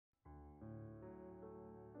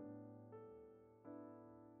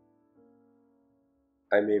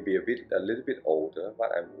I may be a little bit older,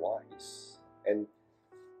 but I'm wise. And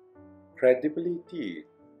credibility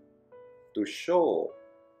to show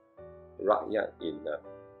rakyat in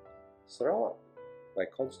Sarawak, my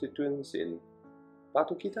constituents in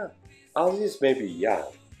Batu Kitang. Aziz may be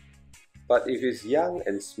young, but if he's young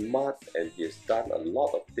and smart and he has done a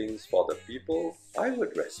lot of things for the people, I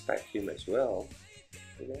would respect him as well.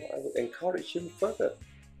 I would encourage him further.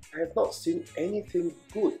 I have not seen anything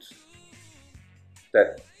good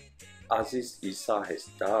that Aziz Isa has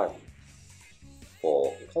done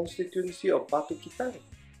for the constituency of Batu Kitang.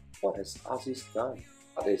 What has Aziz done?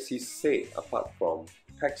 What has he said apart from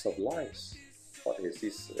packs of lies? What has he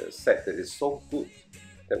said that is so good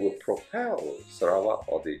that will propel Sarawak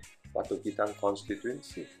or the Batu Kitang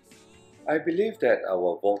constituency? I believe that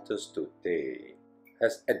our voters today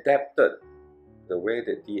has adapted the way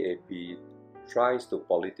that DAP tries to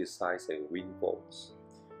politicize and win votes.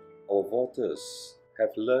 Our voters have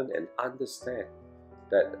learned and understand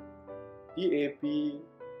that DAP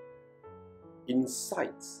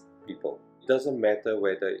incites people. It doesn't matter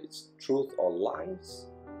whether it's truth or lies,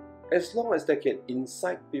 as long as they can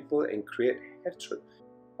incite people and create hatred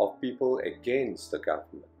of people against the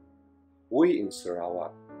government. We in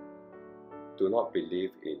Sarawak do not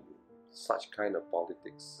believe in such kind of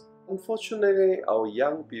politics. Unfortunately, our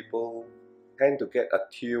young people tend to get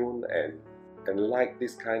attuned and like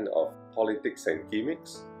this kind of politics and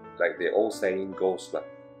gimmicks, like the old saying goes like,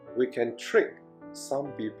 we can trick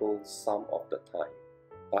some people some of the time,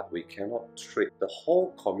 but we cannot trick the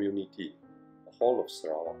whole community, the whole of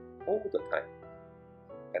Sarawak, all the time.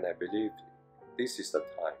 And I believe this is the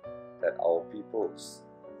time that our people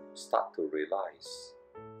start to realize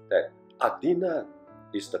that Adina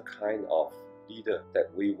is the kind of leader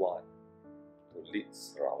that we want to lead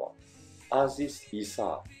Sarawak. Aziz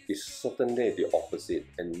Isa is certainly the opposite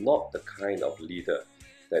and not the kind of leader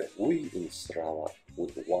that we in Sarawak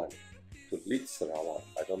would want to lead Sarawak.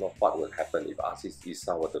 I don't know what would happen if Aziz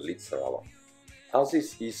Isa were to lead Sarawak.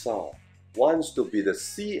 Aziz Isa wants to be the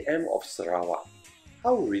CM of Sarawak.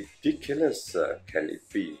 How ridiculous can it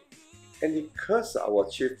be? And he cursed our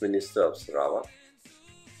Chief Minister of Sarawak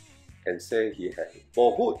and say he had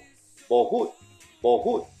bohut.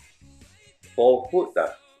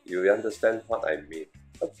 You understand what I mean?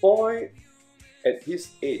 A boy at his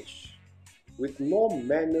age with no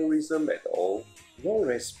mannerism at all, no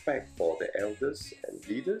respect for the elders and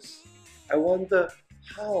leaders. I wonder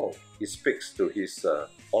how he speaks to his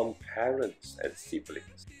own parents and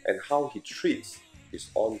siblings, and how he treats his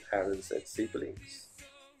own parents and siblings.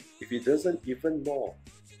 If he doesn't even know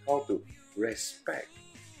how to respect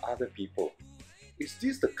other people, is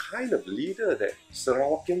this the kind of leader that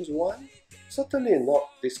Sarawakians want? Certainly not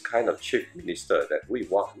this kind of chief minister that we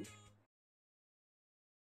want.